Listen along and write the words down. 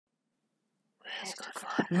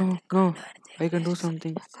No, no. I can do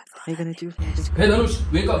something. I can achieve something. Hey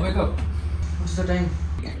Dhanush, wake up, wake up. What's the time?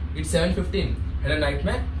 It's 7:15. Had a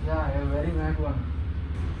nightmare? Yeah, a very bad one.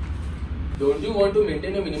 Don't you want to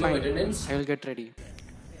maintain a minimum Fine. attendance? I will get ready.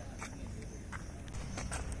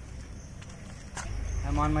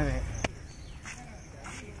 I'm on my way.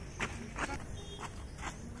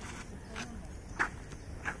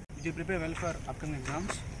 Did you prepare well for upcoming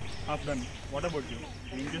exams? Half done. What about you?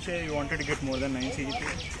 Didn't you say you wanted to get more than 9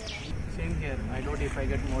 CGPA? Same here. I doubt if I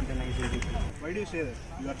get more than 9 CGPA. Why do you say that?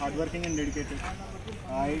 You are hardworking and dedicated.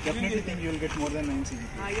 I definitely think you will get more than 9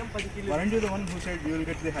 CGPA. Weren't you the one who said you will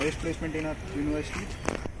get the highest placement in our university?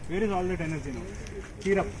 Where is all that energy now?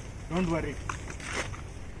 Cheer up. Don't worry.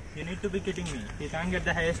 You need to be kidding me. He can't get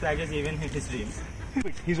the highest package even in his dreams.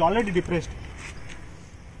 He's already depressed.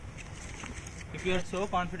 If you are so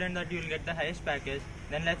confident that you will get the highest package,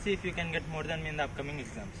 then let's see if you can get more than me in the upcoming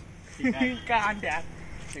exams. He can't.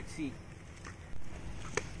 Let's see.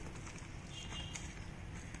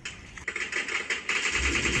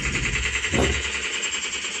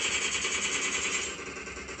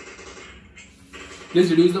 Please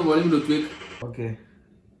reduce the volume, Ruthvik. Okay.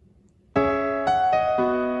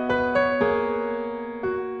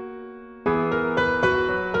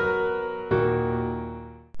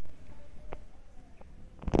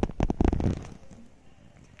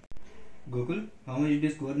 Gokul, how much did you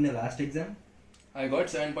score in the last exam? I got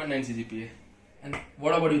 7.9 CGPA. And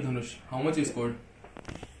what about you, Dhanush? How much you scored?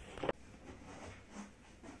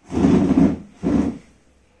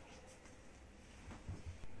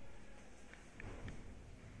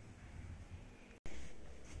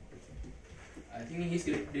 I think he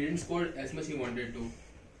didn't score as much he wanted to.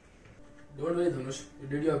 Don't worry, Dhanush. You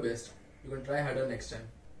did your best. You can try harder next time.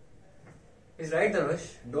 He's right,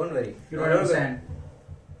 Dhanush. Don't worry. You don't understand.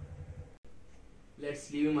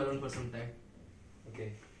 Let's leave him alone for some time.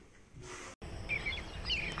 Okay.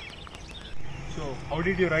 So, how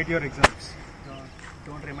did you write your exams?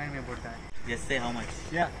 Don't remind me about that. Just say how much.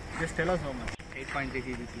 Yeah, just tell us how much. 8.3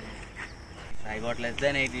 CGPA. I got less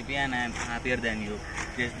than 8 GP and I am happier than you.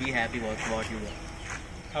 Just be happy with what you got.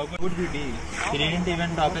 How good would we be? He didn't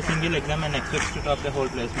even top a single exam and expects to top the whole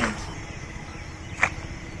placements.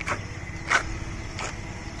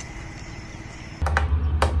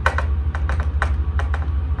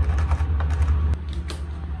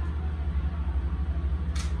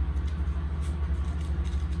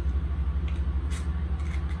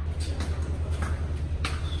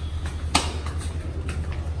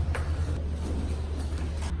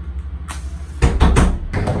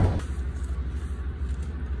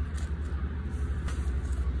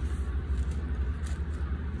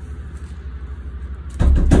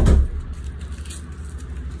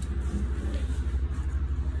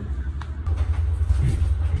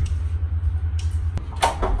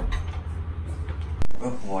 Oh,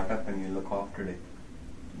 what happened? You look off today.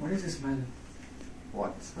 What is the smell?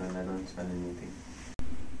 What smell? I don't smell anything.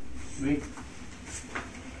 Wait.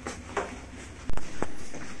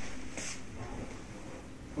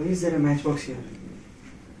 Why is there a matchbox here?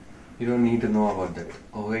 You don't need to know about that.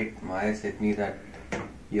 Oh wait, Maya said me that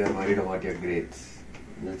you are worried about your grades.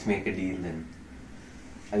 Let's make a deal then.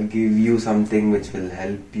 I'll give you something which will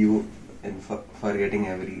help you in forgetting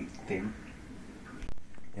everything.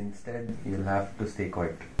 Instead, you'll have to stay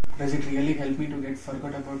quiet. Does it really help me to get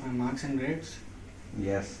forgot about my marks and grades?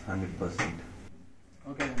 Yes, 100%.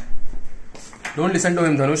 Okay then. Don't listen to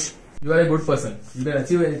him, Dhanush. You are a good person. You can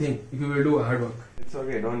achieve anything if you will do hard work. It's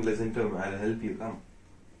okay, don't listen to him. I'll help you. Come.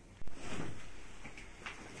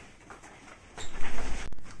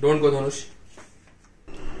 Don't go, Dhanush.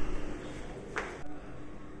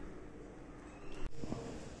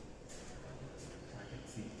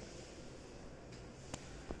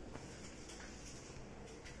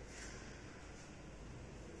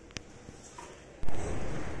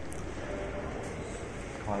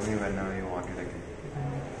 Call me whenever you want it again.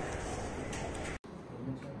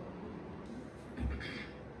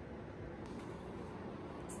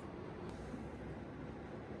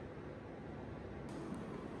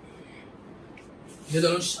 Hey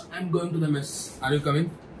Dhanush, I'm going to the mess. Are you coming?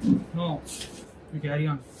 No. You carry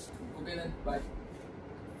on. Okay then, bye.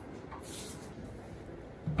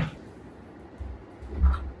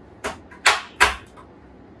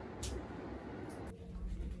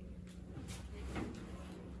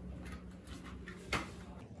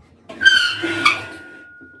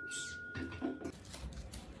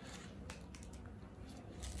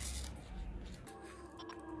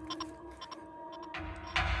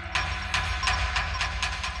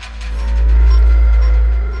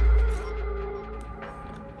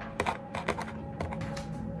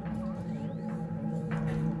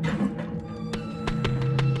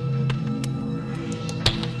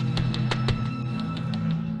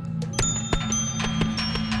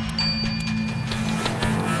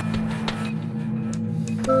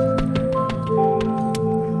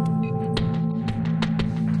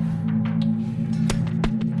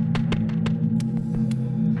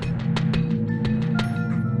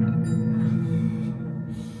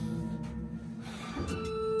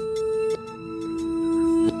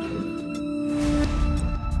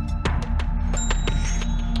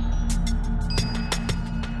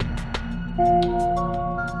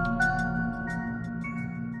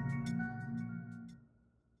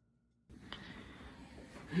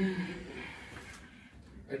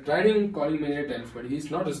 I tried him calling many times, but he's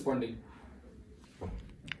not responding.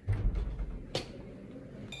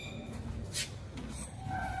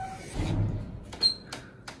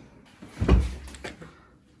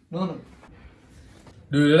 No.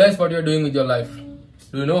 Do you realize what you're doing with your life?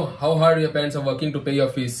 Do you know how hard your parents are working to pay your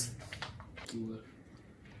fees?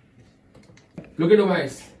 Look into my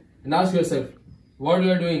eyes and ask yourself, what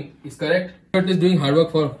you are doing is correct? You're just doing hard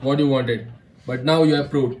work for what you wanted. But now you have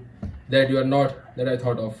proved that you are not that I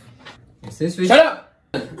thought of. Shut up!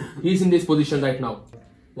 He's in this position right now.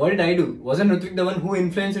 What did I do? Wasn't Ruthvik the one who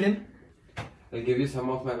influenced him? I'll give you some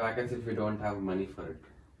of my packets if you don't have money for it.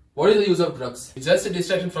 What is the use of drugs? It's just a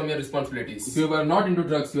distraction from your responsibilities. If you were not into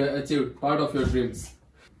drugs, you have achieved part of your dreams.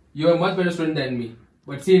 You are a much better student than me.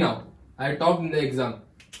 But see now, I talked in the exam.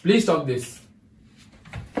 Please stop this.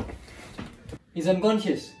 He's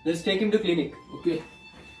unconscious. Let's take him to clinic. Okay.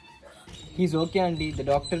 He's okay, auntie. The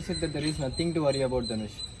doctor said that there is nothing to worry about,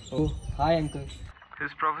 Dhanush. Oh, hi, uncle.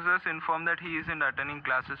 His professors inform that he isn't attending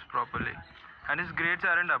classes properly and his grades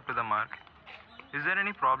aren't up to the mark. Is there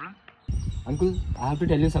any problem? Uncle, I have to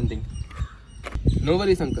tell you something. No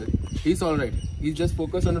worries, uncle. He's alright. He's just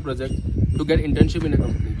focused on a project to get internship in a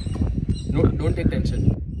company. No, don't take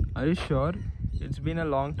tension. Are you sure? It's been a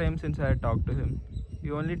long time since I had talked to him. He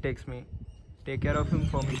only texts me. Take care of him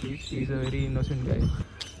for me, please. He's a very innocent guy.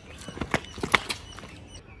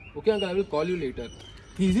 Okay, uncle, I will call you later.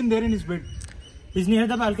 He's in there in his bed. He's near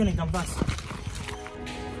the balcony. Come fast.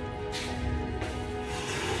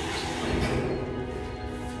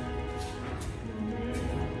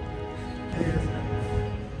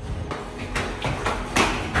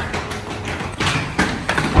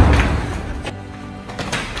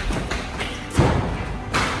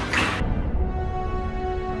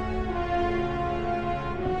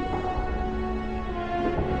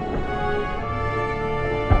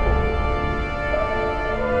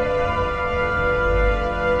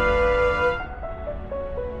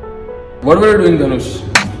 What were you doing, Dhanush?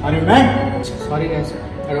 Are you mad? Sorry, guys.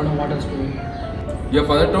 I don't know what else to do. Your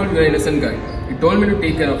father told you are an innocent guy. He told me to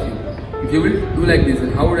take care of you. If you will do like this,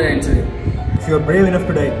 then how would I answer him? If you are brave enough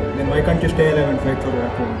to die, then why can't you stay alive and fight for your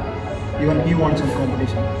home? Even he wants some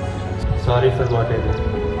competition. Sorry for what I did.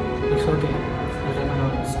 It's okay. I'm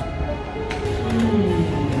honest.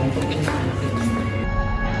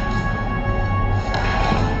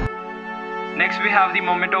 Next, we have the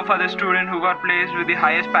memento for the student who got placed with the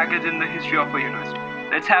highest package in the history of a university.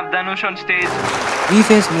 Let's have Dhanush on stage. We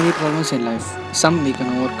face many problems in life. Some we can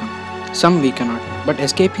overcome, some we cannot. But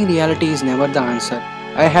escaping reality is never the answer.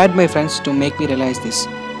 I had my friends to make me realize this.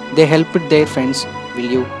 They helped their friends.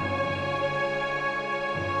 Will you?